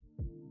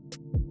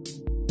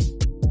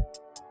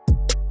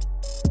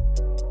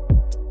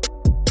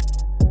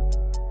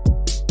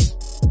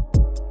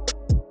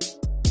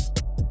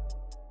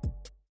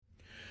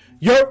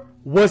Yo,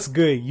 what's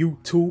good,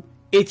 YouTube?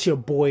 It's your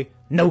boy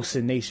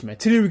NosaaNation, man.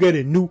 Today we got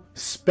a new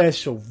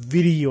special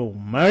video,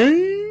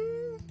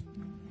 man.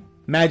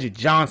 Magic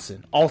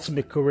Johnson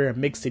Ultimate Career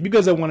Mixtape. You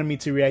guys have wanted me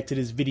to react to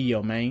this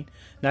video, man.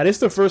 Now this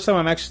is the first time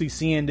I'm actually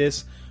seeing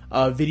this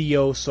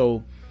video,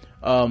 so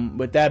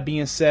with that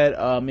being said,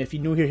 if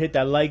you're new here, hit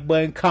that like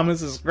button, comment,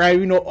 subscribe,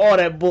 you know, all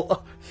that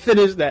bull.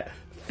 Finish that.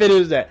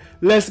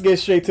 Let's get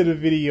straight to the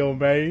video,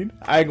 man.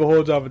 I ain't gonna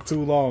hold y'all for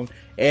too long.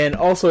 And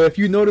also, if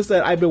you notice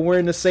that I've been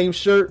wearing the same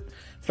shirt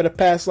for the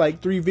past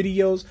like 3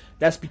 videos,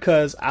 that's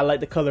because I like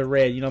the color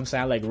red. You know what I'm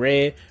saying? I like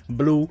red,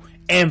 blue,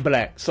 and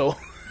black. So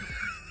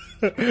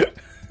the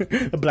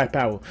Black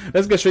Power.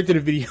 Let's get straight to the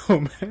video,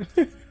 man.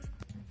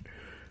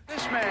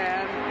 This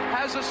man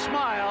has a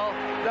smile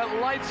that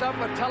lights up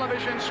a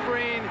television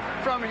screen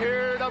from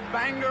here to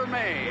Bangor,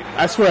 Maine.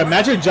 I swear,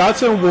 Magic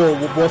Johnson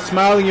will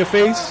smile in your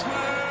face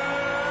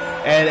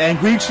and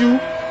greet you,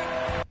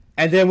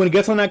 and then when he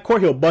gets on that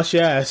court, he'll bust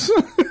your ass.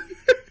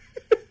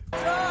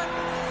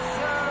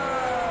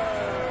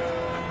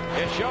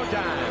 It's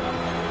showtime.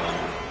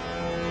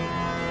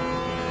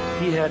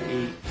 He had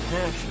a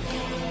passion,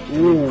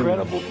 an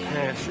incredible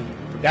passion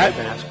for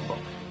basketball.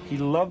 He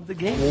loved the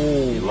game.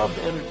 He loved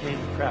to entertain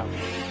the crowd.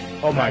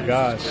 Oh my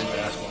gosh.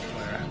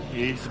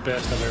 He's the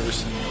best I've ever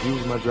seen. He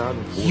was my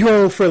driving force.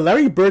 Yo, for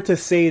Larry Bird to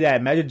say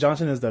that Magic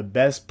Johnson is the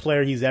best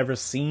player he's ever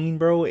seen,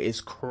 bro,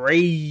 is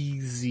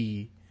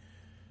crazy.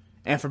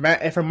 And for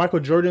Michael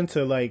Jordan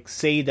to like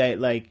say that,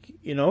 like,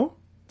 you know,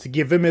 to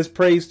give him his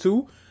praise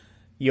too,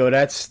 yo,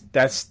 that's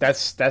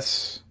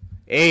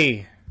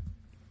hey.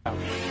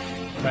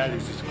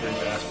 Magic's just a great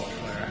basketball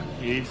player.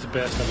 He's the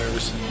best I've ever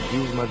seen. He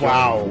was my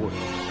driving force.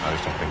 I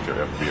just don't think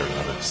there'll ever be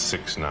another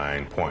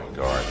 6'9" point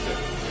guard that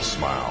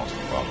smiles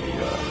while he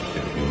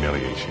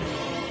humiliates you.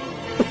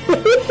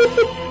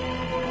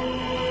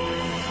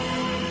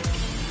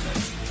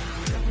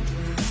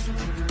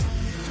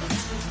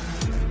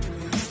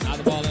 Now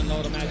the ball in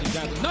low to Magic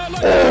Johnson. No,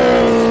 look!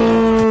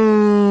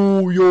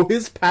 Oh, yo,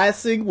 his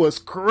passing was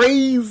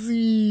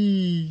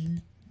crazy.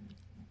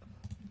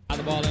 Now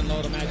the ball in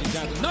low to Magic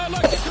Johnson. No,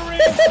 look!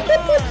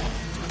 Kareem!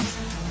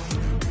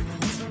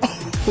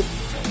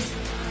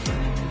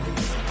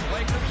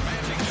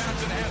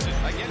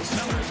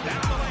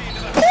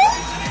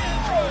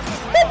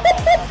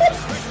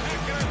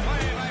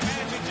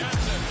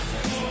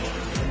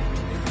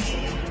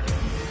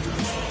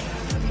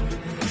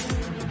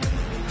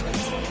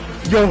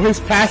 Yo, his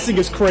passing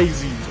is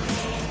crazy.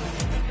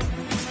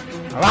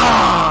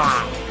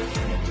 Ah!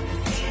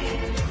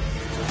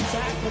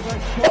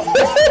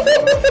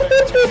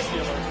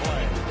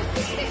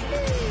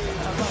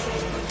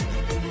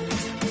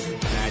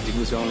 Magic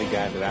was the only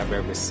guy that I've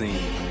ever seen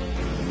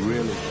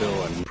really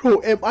throw a...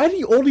 Bro, am I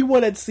the only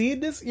one that's seeing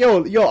this?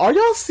 Yo, are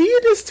y'all seeing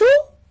this too?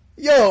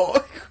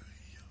 Yo.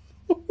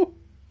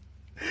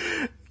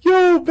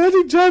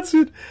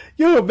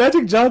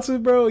 Magic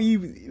Johnson, bro, he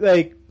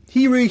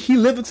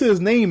lived up to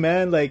his name,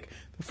 man. Like,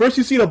 first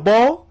you see the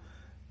ball,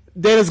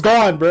 then it's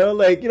gone, bro.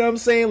 Like, you know what I'm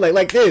saying?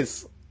 Like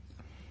this.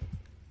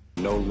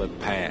 No look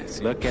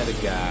pass. Look at a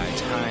guy.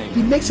 Time.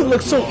 He makes it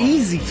look so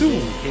easy too.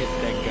 Hit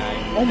that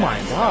guy. Oh my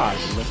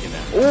gosh. Looking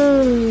at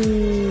Oh.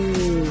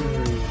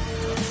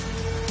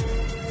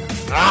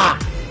 Ah.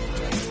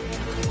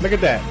 Look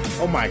at that.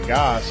 Oh my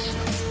gosh.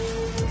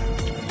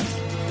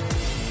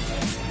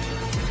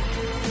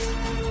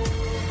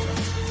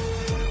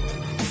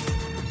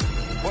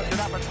 Puts it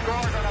up and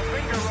scores on a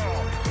finger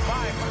roll.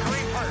 5 for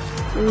Kareem hurt.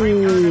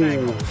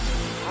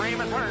 Kareem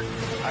is hurt.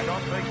 I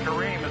don't think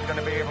Kareem is going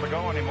to be able to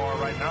go anymore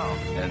right now.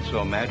 And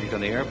so Magic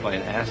on the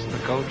airplane asked the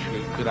coach,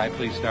 could I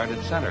please start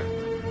at center?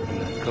 And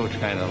the coach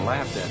kind of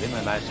laughed at him,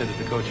 and I said to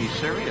the coach, he's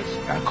serious.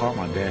 I called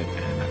my dad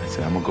and I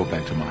said, I'm going to go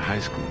back to my high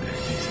school days.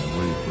 He said,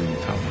 what are you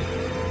talking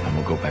about? I'm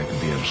going to go back and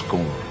be able to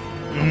score.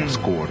 I'm going to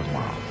score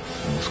tomorrow.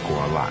 I'm going to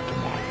score a lot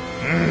tomorrow.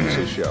 He's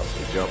a show.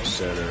 He jump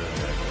center.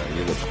 He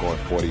ended up scoring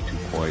 42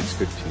 points,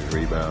 15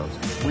 rebounds.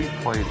 We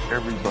played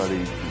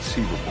everybody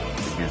conceivable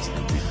against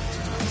the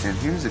defense. And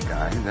here's a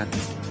guy that,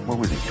 what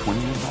was he, 20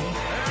 years old?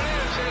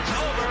 It's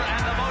over,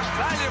 and the most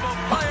valuable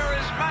player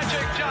is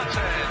Magic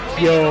Johnson.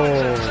 Yo.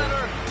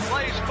 Center,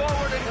 plays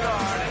forward and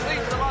guard, and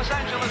leads the Los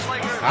Angeles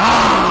Lakers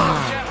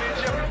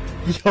championship.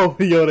 Yo,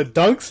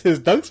 his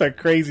dunks are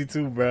crazy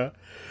too, bro.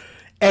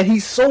 And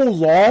he's so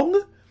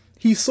long,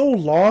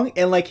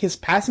 and like his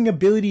passing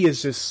ability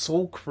is just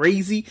so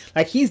crazy.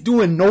 Like he's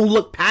doing no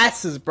look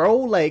passes, bro.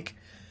 Like,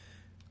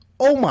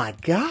 oh my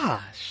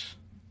gosh.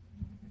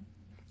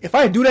 If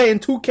I do that in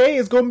 2K,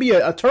 it's gonna be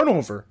a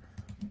turnover.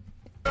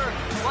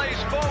 Plays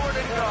forward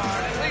and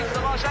guard, and leads the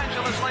Los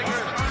Angeles Lakers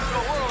to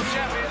a world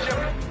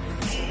championship.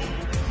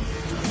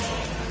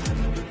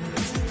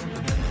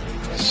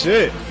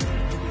 Shit.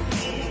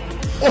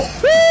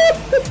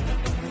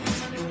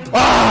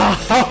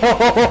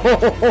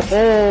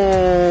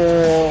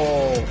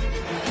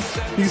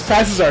 These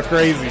passes are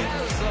crazy.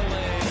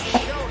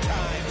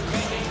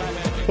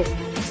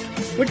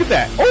 Look at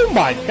that. Oh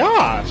my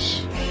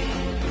gosh.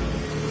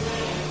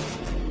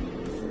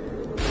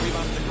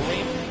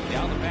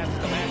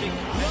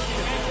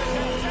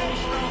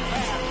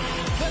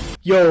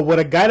 Yo, with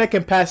a guy that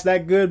can pass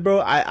that good,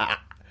 bro, I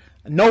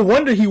no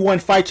wonder he won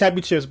 5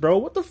 championships, bro.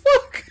 What the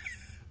fuck?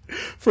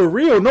 For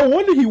real, no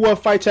wonder he won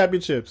 5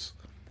 championships.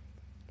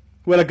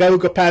 With a guy who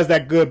could pass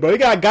that good, bro. You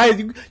got guys,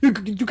 you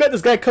got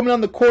this guy coming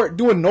on the court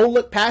doing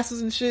no-look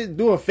passes and shit,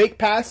 doing fake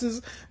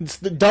passes,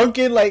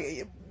 dunking,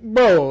 like,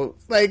 bro,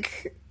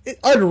 like,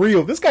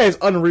 unreal. This guy is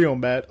unreal,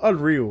 man.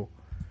 Unreal.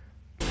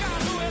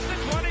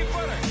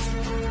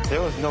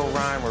 There was no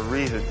rhyme or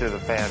reason to the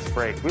fast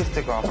break. We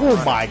stick off. Oh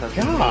my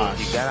gosh!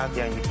 You got out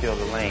there and you filled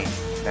the lane.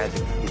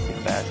 Magic can get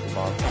you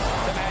basketball.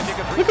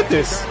 Look at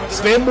this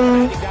slam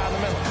move.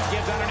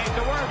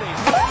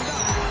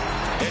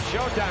 It's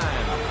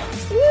showtime.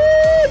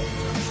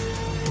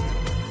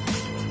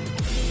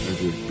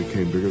 It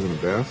became bigger than a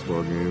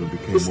basketball game. It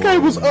became this guy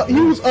was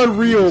he was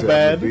unreal,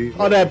 man,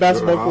 on that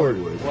basketball court.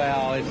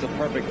 Well, it's a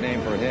perfect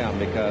name for him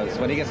because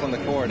when he gets on the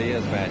court, he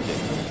is magic.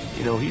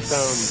 You know, he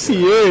found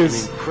he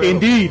is an incredible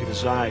indeed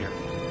desire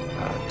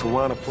to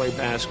want to play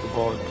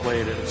basketball and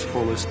play it at its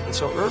fullest. And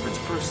so Irvin's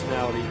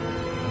personality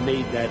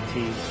made that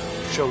team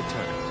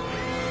showtime.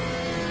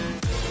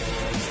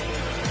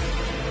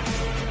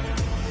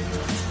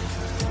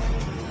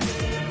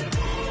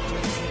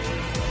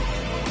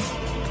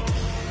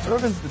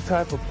 Irvin's the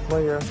type of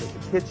player that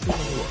can hit you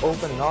when you're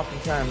open, and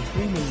oftentimes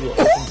he knew you were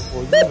open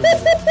before you knew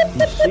you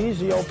were. He sees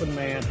the open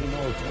man. He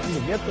knows when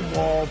to get the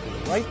ball to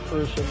the right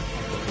person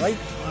at the right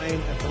time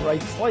at the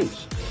right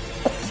place.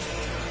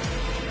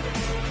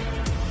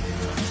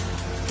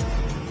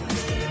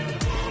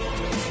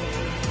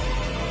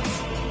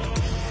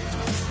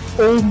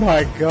 Oh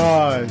my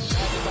gosh.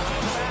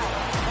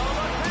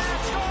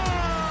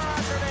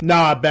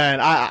 Nah, man.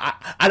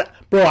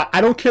 Bro,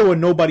 I don't care what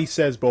nobody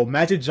says, bro.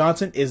 Magic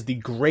Johnson is the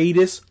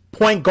greatest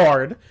point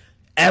guard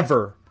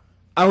ever.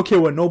 I don't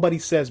care what nobody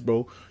says,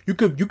 bro. You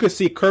could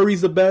say Curry's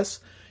the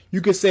best.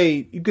 You could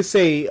say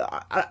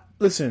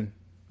listen.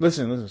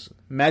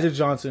 Magic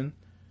Johnson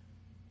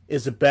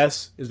is the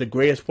best, is the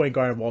greatest point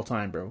guard of all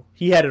time, bro.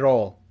 He had it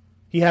all.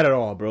 He had it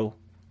all, bro.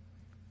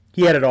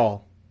 He had it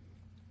all.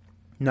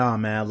 Nah,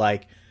 man,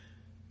 like,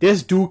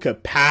 this dude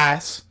could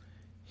pass.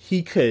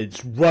 He could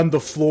run the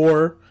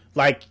floor.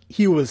 Like,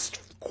 he was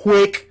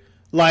quick.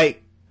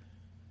 Like,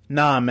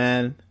 nah,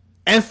 man.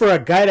 And for a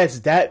guy that's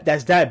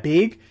that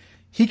big,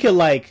 he could,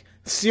 like,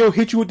 still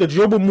hit you with the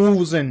dribble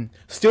moves and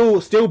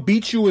still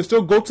beat you and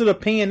still go to the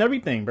paint and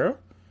everything, bro.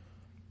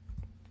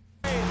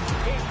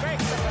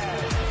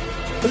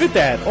 Look at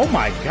that. Oh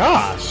my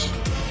gosh.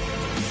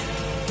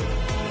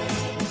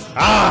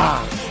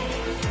 Ah.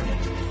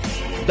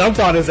 Dumped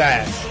on his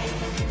ass.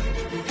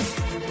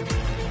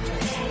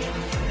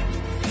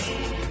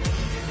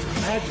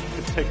 Magic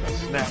could take a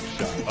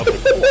snapshot of the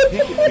court. He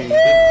could be in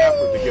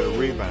effort to get a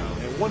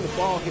rebound. And when the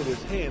ball hit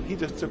his hand, he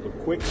just took a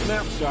quick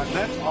snapshot, and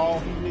that's all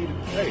he needed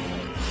to take.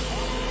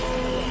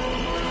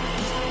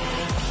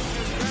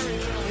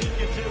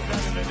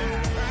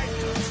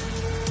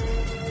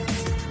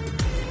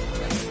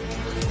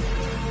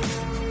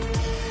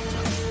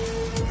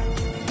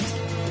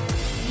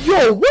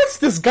 Yo, what's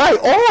this guy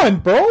on,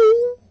 bro?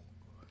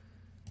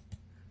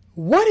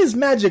 What is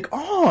Magic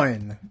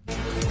on?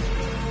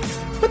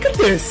 Look at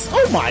this.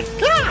 Oh my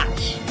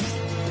gosh.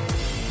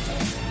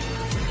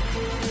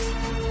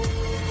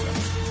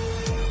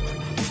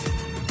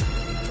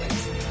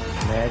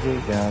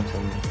 Magic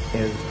Johnson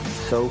is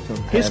so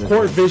competitive. His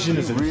court vision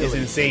is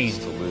insane.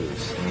 To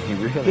lose. I mean, he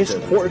really His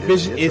does. court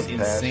vision It's is a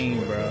passion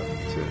insane, bro.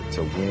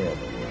 To win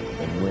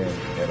and win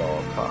at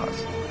all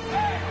costs.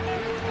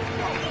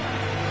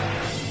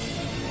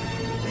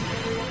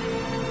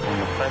 When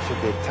the pressure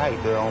gets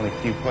tight, there are only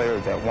a few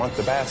players that want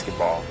the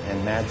basketball,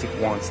 and Magic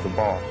wants the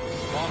ball.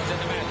 Ball is in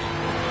the Magic.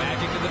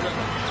 Magic to the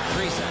dribble.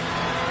 3 seconds.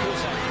 2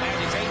 seconds.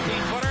 Magic's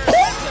 18-footer.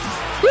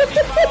 Did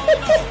he foul?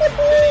 No.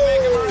 Did he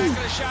make a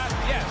miraculous shot?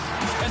 Yes.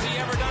 Has he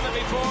ever done it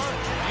before?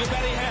 You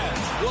bet he has.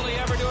 Will he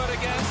ever do it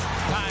again?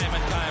 Time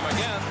and time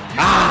again.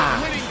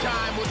 Winning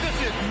time. Well, this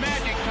is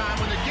Magic time.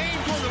 When the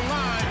game's on the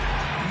line,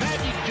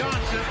 Magic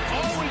Johnson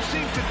always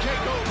seems to take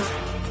over.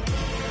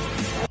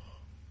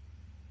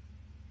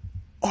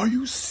 Are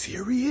you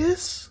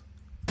serious?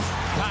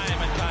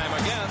 Time and time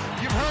again.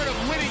 You've heard of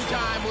winning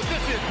time. Well,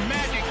 this is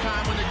Magic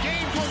time. When the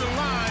game's on the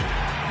line,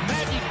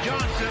 Magic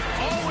Johnson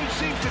always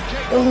seems to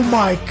take over. Oh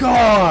my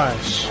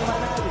gosh.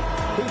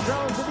 He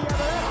throws to the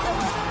other end.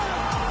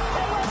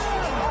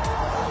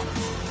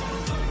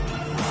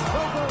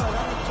 So good, and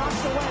it's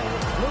knocked away.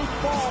 Loose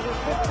ball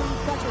with 15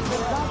 seconds,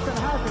 and Johnson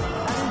has it,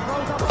 and he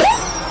throws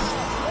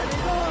up. And he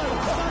goes.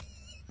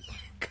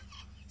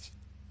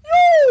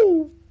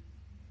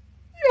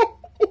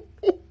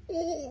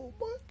 Oh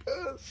my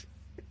gosh.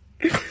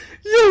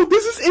 Yo,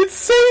 this is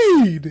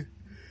insane.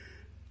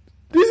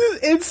 This is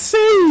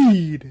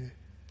insane.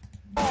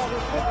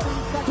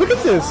 Look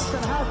at this.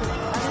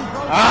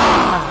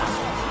 Ah.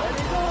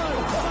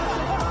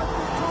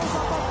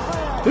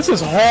 This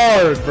is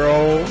hard,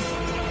 bro.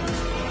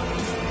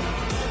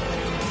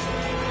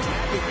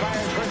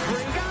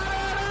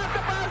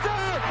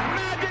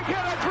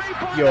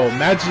 Yo,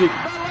 Magic.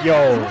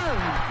 Yo.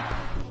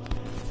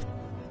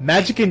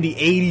 Magic in the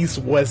 80s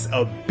was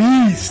a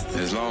beast.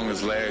 As long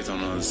as Larry's on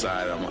the other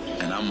side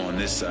and I'm on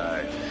this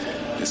side,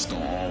 it's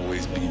going to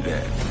always be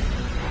that.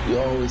 You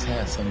always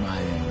have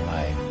somebody in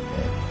life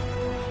that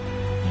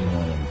you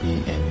want to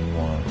beat and you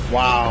want to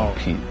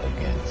compete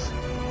against.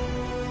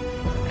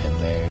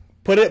 And Larry...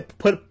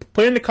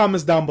 Put in the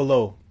comments down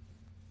below.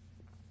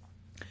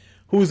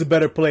 Who's a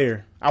better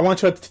player? I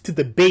want you to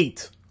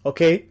debate,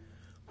 okay?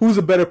 Who's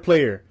a better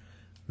player?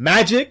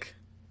 Magic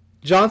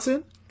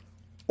Johnson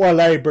or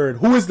Larry Bird?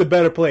 Who is the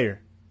better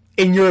player,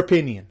 in your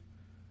opinion?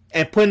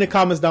 And put in the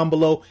comments down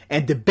below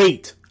and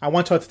debate. I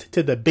want you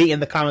to debate in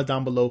the comments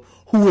down below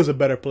who is a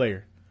better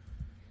player.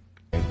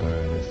 Larry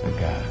Bird is the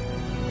guy.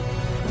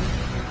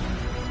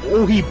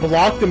 Oh, he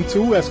blocked him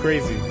too? That's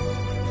crazy.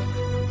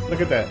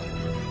 Look at that.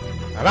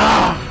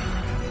 Ah!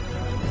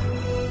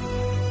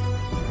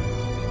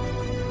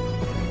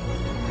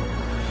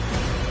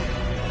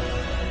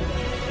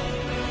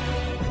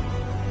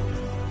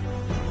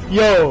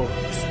 Yo,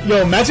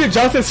 Magic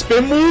Johnson's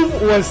spin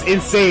move was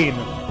insane.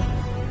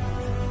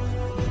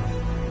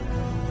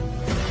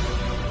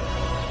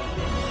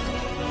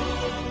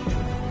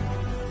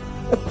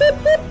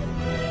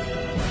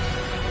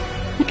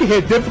 He can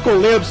hit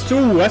difficult layups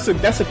too.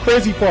 That's a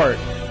crazy part.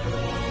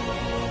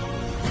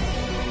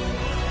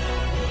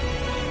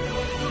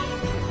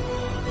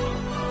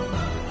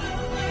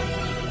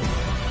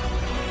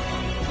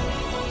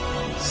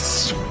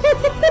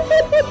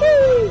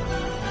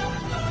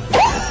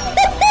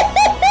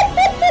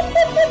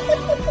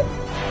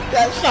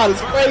 That shot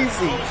is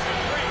crazy.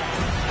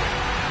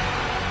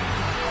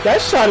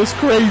 That shot is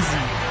crazy.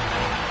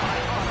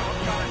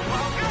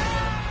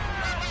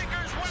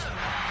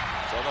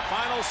 So the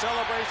final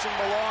celebration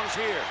belongs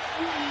here.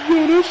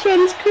 Yo, that shot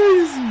is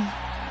crazy.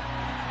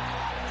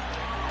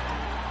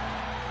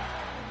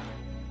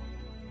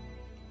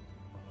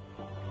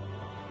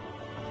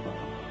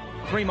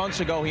 3 months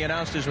ago, he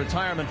announced his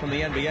retirement from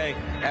the NBA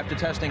after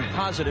testing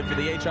positive for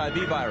the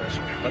HIV virus.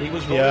 But he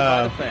was voted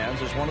by the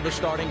fans as one of the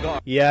starting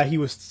guards. Yeah, he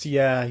was.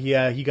 Yeah,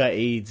 he got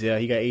AIDS. Yeah,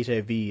 he got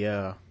HIV.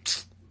 Yeah.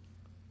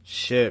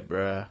 Shit,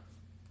 bruh.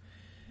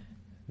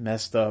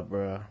 Messed up,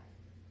 bruh.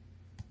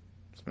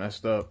 It's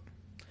messed up.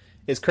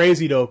 It's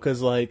crazy though,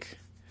 cause like,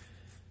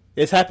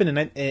 it's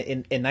happened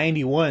in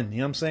 91. You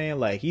know what I'm saying?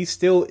 Like, he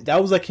was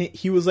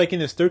like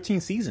in his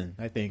 13th season,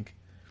 I think.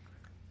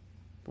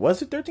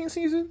 Was it 13th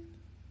season?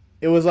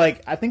 It was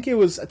like I think it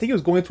was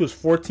going into his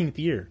 14th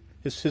year,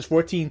 his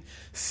 14th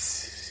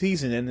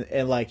season,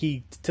 and like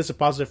he tested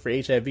positive for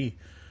HIV,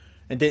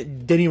 and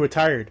then he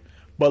retired.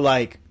 But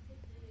like,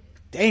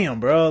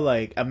 damn, bro,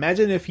 like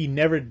imagine if he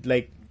never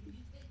like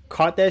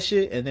caught that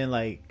shit and then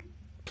like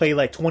played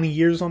like 20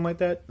 years or something like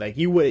that. Like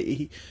he would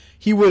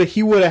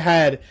have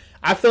had.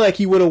 I feel like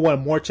he would have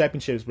won more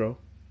championships, bro.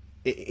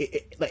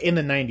 Like in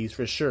the 90s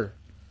for sure.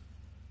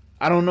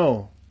 I don't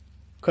know,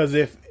 cause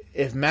if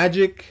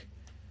Magic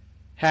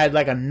had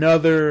like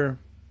another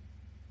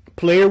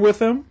player with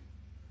him,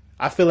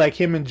 I feel like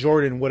him and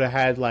Jordan would have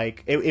had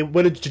like it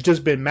would have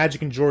just been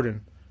Magic and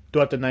Jordan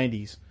throughout the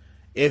 90s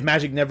if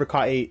Magic never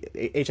caught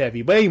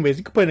HIV. But anyways,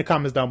 you can put in the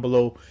comments down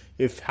below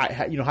if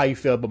you know how you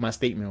feel about my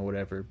statement or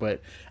whatever.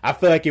 But I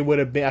feel like it would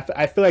have been.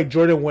 I feel like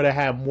Jordan would have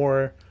had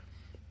more.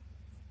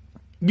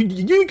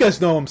 You guys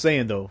know what I'm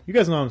saying though. You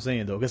guys know what I'm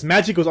saying though, because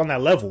Magic was on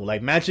that level.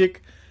 Like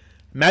Magic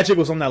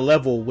was on that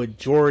level with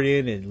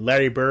Jordan and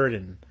Larry Bird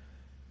and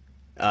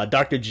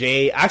Dr.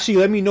 J. Actually,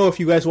 let me know if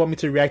you guys want me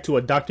to react to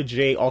a Dr.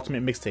 J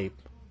ultimate mixtape.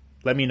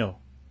 Let me know.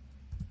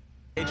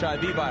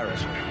 HIV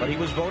virus, but he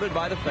was voted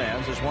by the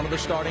fans as one of the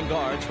starting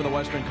guards for the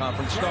Western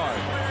Conference Stars.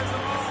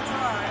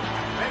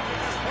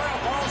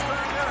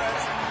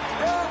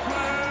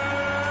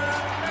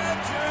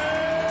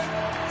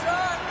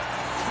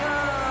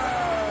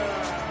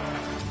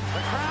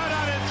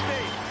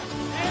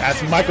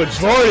 That's Michael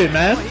Jordan,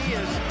 man. He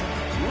is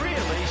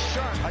really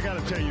sharp. I gotta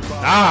tell you,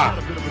 Bob, I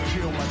got a bit of a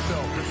chill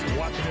myself just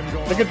watching him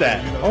go. Look at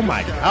that. You know, oh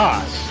my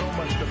gosh. So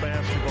much to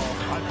basketball.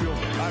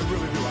 I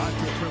really do. I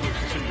feel privileged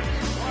to see this.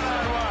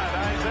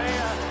 One-on-one,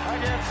 Isaiah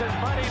against his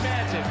buddy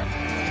Magic.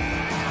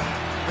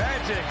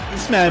 Magic.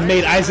 This man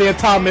made Isaiah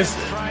Thomas.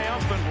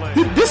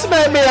 This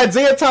man made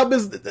Isaiah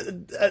Thomas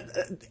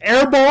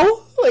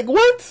airball. Like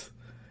what?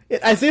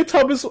 Isaiah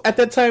Thomas at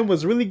that time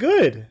was really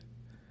good.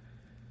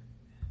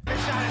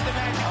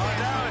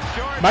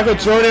 Michael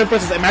Jordan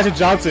versus Magic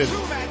Johnson.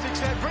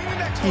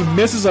 He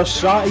misses a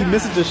shot. He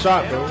misses the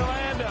shot, bro.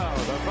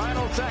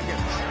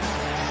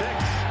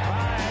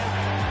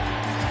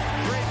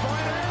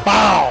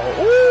 Wow.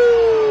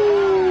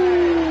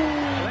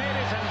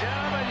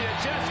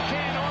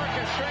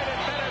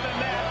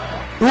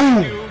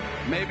 Ooh.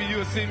 Maybe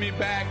you'll see me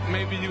back,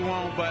 maybe you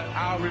won't, but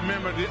I'll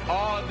remember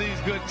all these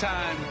good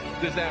times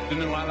this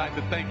afternoon. I'd like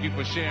to thank you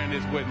for sharing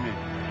this with me.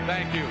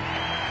 Thank you.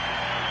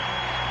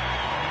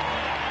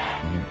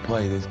 You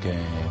play this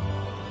game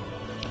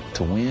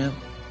to win,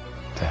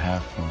 to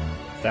have fun,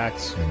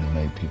 facts, and to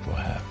make people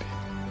happy.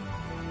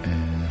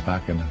 And if I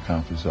can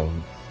accomplish those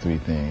three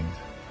things,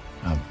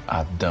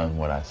 I've done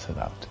what I set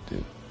out to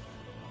do.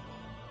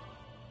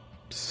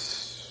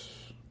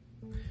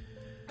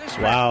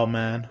 Wow,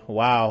 man.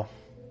 Wow.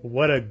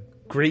 What a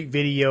great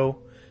video.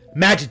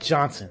 Magic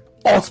Johnson,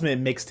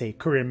 Ultimate Mixtape,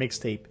 career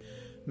mixtape.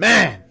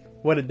 Man,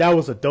 that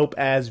was a dope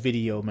ass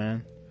video,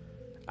 man.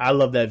 I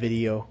love that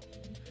video.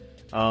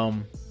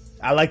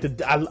 I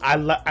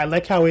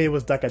like how it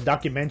was like a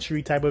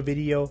documentary type of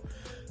video.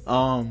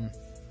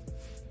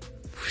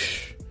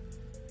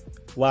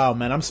 Wow,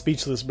 man, I'm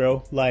speechless,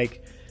 bro.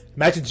 Like,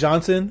 Magic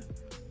Johnson,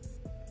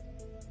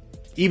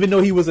 even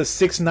though he was a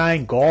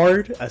 6'9"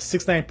 guard, a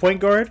 6'9"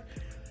 point guard,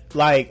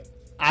 like,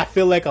 I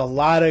feel like a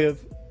lot of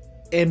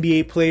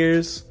NBA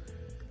players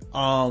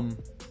are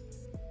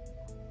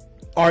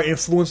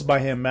influenced by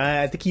him,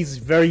 man. I think he's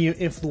very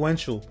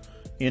influential,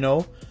 you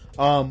know.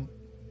 And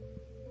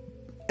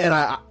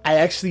I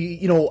actually,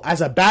 you know,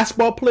 as a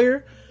basketball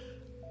player,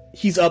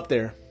 he's up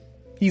there.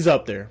 He's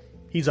up there,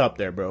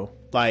 bro.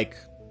 Like,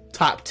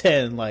 top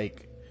 10,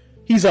 like,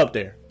 he's up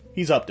there.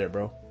 He's up there,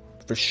 bro.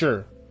 For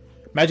sure.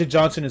 Magic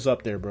Johnson is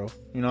up there, bro.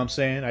 You know what I'm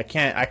saying? I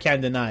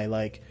can't deny.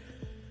 Like,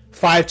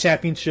 5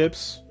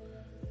 championships,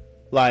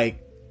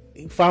 like,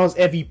 finals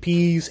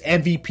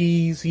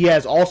MVPs. He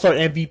has all-star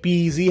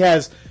MVPs. He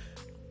has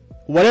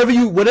whatever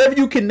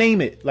you can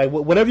name it. Like,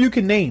 whatever you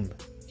can name,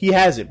 he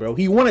has it, bro.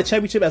 He won a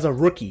championship as a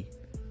rookie.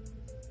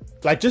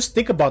 Like, just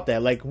think about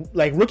that. Like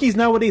rookies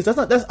nowadays,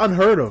 that's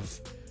unheard of.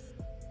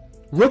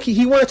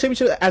 He won a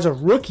championship as a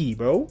rookie,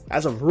 bro.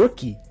 As a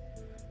rookie.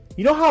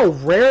 You know how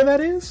rare that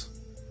is?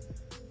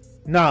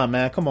 Nah,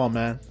 man. Come on,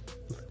 man.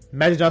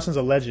 Magic Johnson's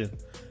a legend.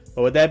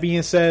 But with that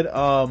being said,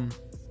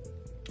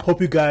 hope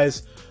you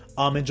guys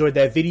enjoyed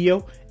that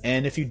video.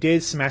 And if you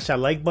did, smash that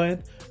like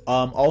button.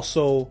 I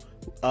also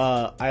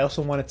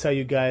want to tell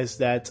you guys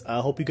that I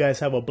hope you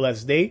guys have a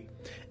blessed day.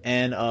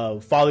 And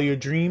follow your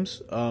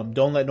dreams.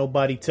 Don't let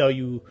nobody tell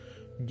you.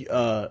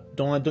 Don't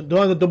let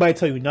nobody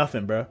tell you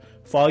nothing, bro.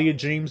 Follow your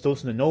dreams. Don't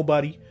listen to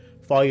nobody.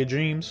 Follow your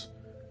dreams,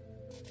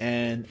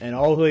 and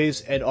always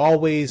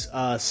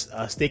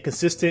stay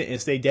consistent and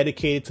stay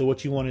dedicated to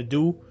what you want to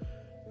do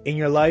in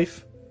your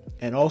life.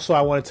 And also,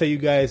 I want to tell you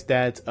guys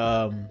that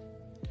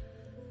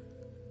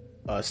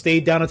stay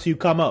down until you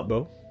come up,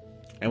 bro.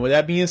 And with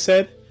that being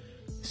said,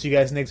 see you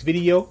guys next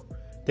video.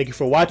 Thank you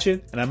for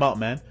watching, and I'm out,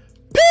 man.